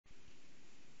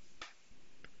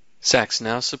SACS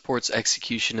now supports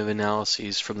execution of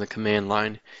analyses from the command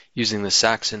line using the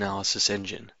SACS Analysis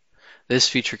Engine. This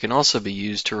feature can also be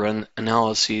used to run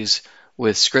analyses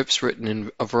with scripts written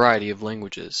in a variety of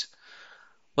languages.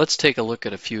 Let's take a look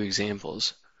at a few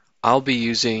examples. I'll be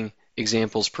using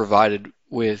examples provided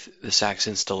with the SACS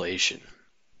installation.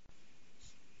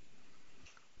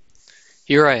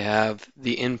 Here I have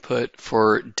the input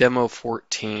for demo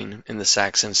 14 in the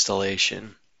SACS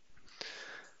installation.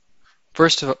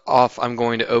 First off, I'm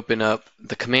going to open up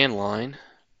the command line,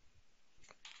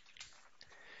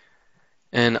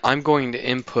 and I'm going to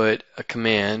input a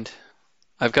command.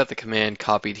 I've got the command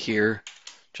copied here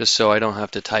just so I don't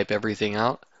have to type everything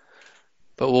out,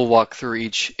 but we'll walk through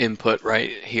each input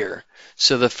right here.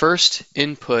 So the first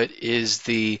input is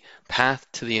the path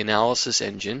to the analysis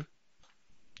engine.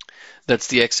 That's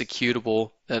the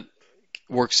executable that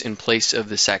works in place of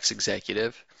the SACS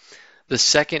executive. The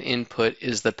second input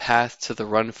is the path to the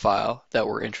run file that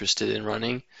we're interested in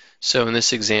running. So in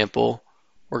this example,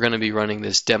 we're going to be running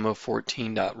this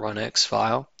demo14.runx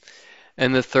file.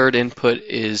 And the third input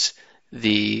is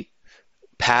the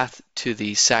path to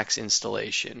the SACS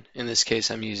installation. In this case,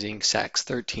 I'm using SACS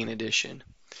 13 edition.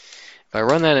 If I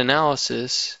run that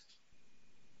analysis,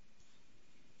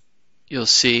 you'll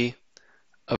see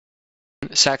a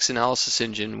SACS Analysis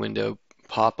Engine window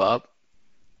pop up,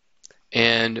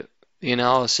 and the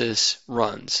analysis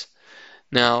runs.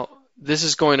 Now, this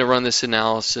is going to run this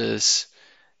analysis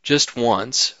just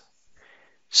once,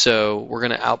 so we're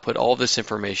going to output all this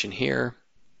information here,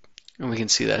 and we can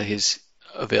see that it's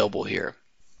available here.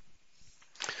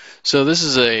 So this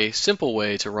is a simple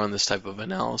way to run this type of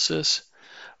analysis,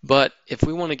 but if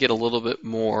we want to get a little bit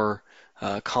more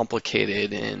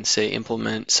complicated and say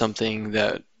implement something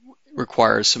that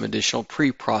requires some additional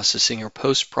pre-processing or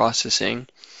post-processing,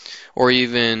 or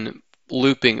even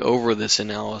looping over this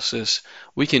analysis,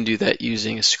 we can do that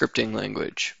using a scripting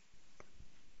language.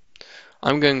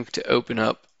 I'm going to open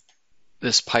up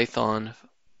this Python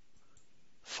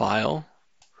file.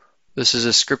 This is a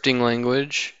scripting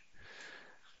language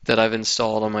that I've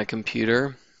installed on my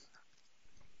computer.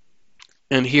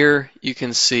 And here you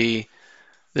can see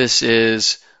this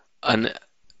is an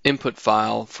input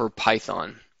file for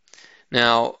Python.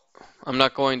 Now, I'm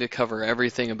not going to cover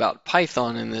everything about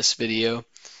Python in this video,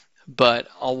 but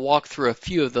I'll walk through a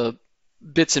few of the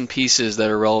bits and pieces that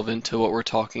are relevant to what we're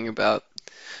talking about.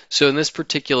 So in this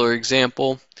particular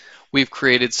example, we've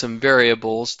created some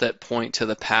variables that point to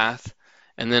the path,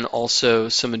 and then also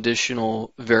some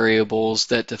additional variables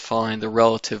that define the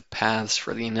relative paths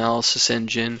for the analysis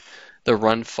engine, the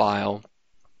run file,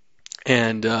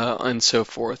 and so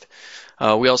forth.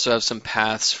 We also have some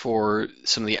paths for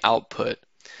some of the output.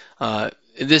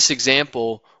 In this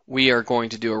example, we are going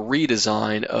to do a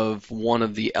redesign of one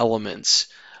of the elements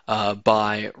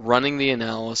by running the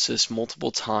analysis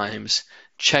multiple times,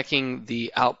 checking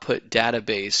the output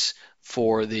database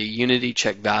for the unity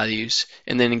check values,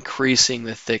 and then increasing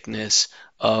the thickness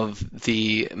of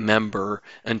the member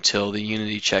until the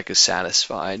unity check is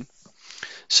satisfied.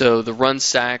 So the run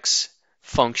SACS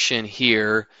function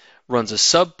here runs a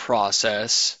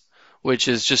sub-process, which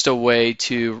is just a way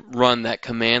to run that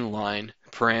command line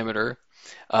parameter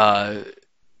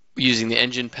using the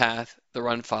engine path, the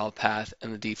run file path,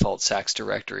 and the default SACS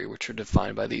directory, which are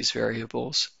defined by these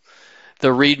variables.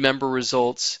 The read member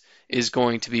results is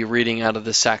going to be reading out of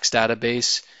the SACS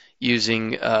database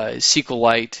using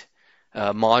SQLite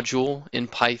module in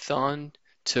Python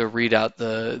to read out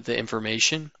the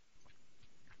information.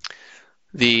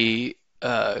 The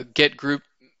get group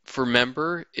for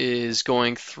member is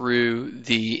going through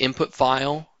the input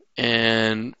file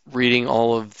and reading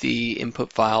all of the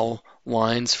input file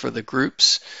lines for the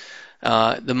groups.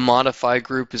 The modify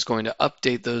group is going to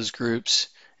update those groups,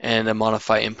 and a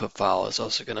modify input file is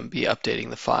also going to be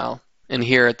updating the file. And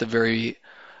here at the very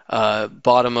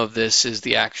bottom of this is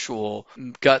the actual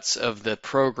guts of the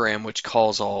program, which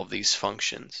calls all of these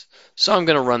functions. So I'm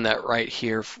going to run that right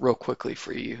here real quickly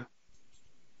for you.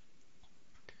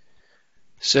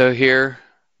 So here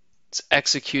it's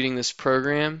executing this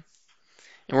program,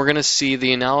 and we're going to see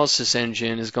the analysis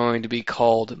engine is going to be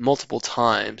called multiple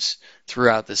times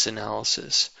throughout this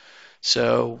analysis.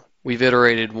 So we've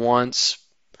iterated once,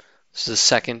 this is the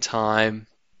second time,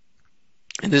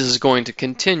 and this is going to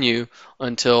continue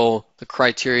until the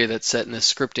criteria that's set in the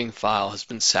scripting file has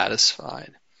been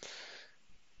satisfied.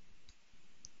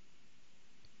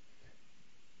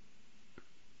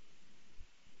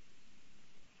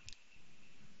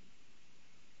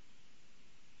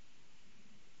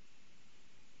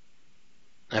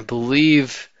 I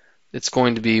believe it's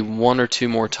going to be one or two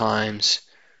more times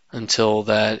until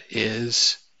that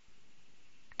is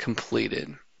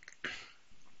completed.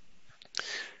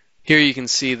 Here you can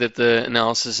see that the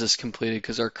analysis is completed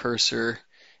because our cursor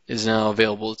is now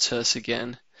available to us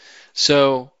again.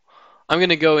 So I'm going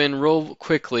to go in real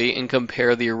quickly and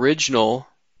compare the original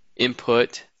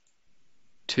input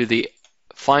to the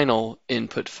final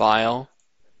input file.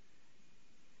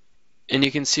 And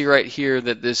you can see right here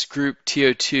that this group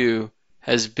TO2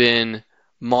 has been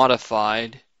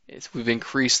modified. We've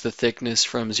increased the thickness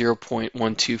from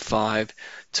 0.125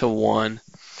 to 1.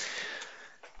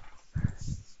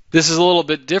 This is a little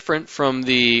bit different from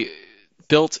the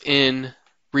built-in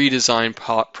redesign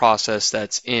process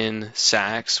that's in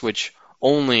SACS, which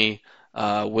only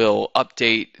will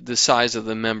update the size of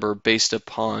the member based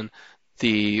upon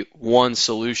the one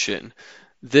solution.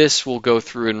 This will go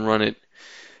through and run it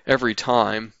every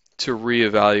time to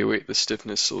reevaluate the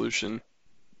stiffness solution.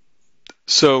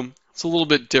 So it's a little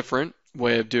bit different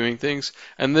way of doing things,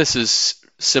 and this is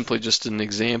simply just an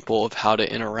example of how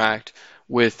to interact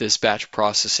with this batch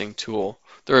processing tool.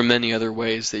 There are many other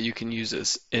ways that you can use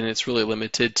this, and it's really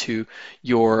limited to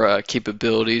your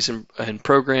capabilities and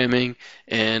programming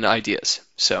and ideas.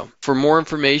 So for more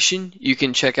information, you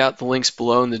can check out the links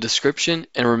below in the description,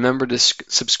 and remember to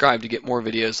subscribe to get more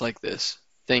videos like this.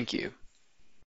 Thank you.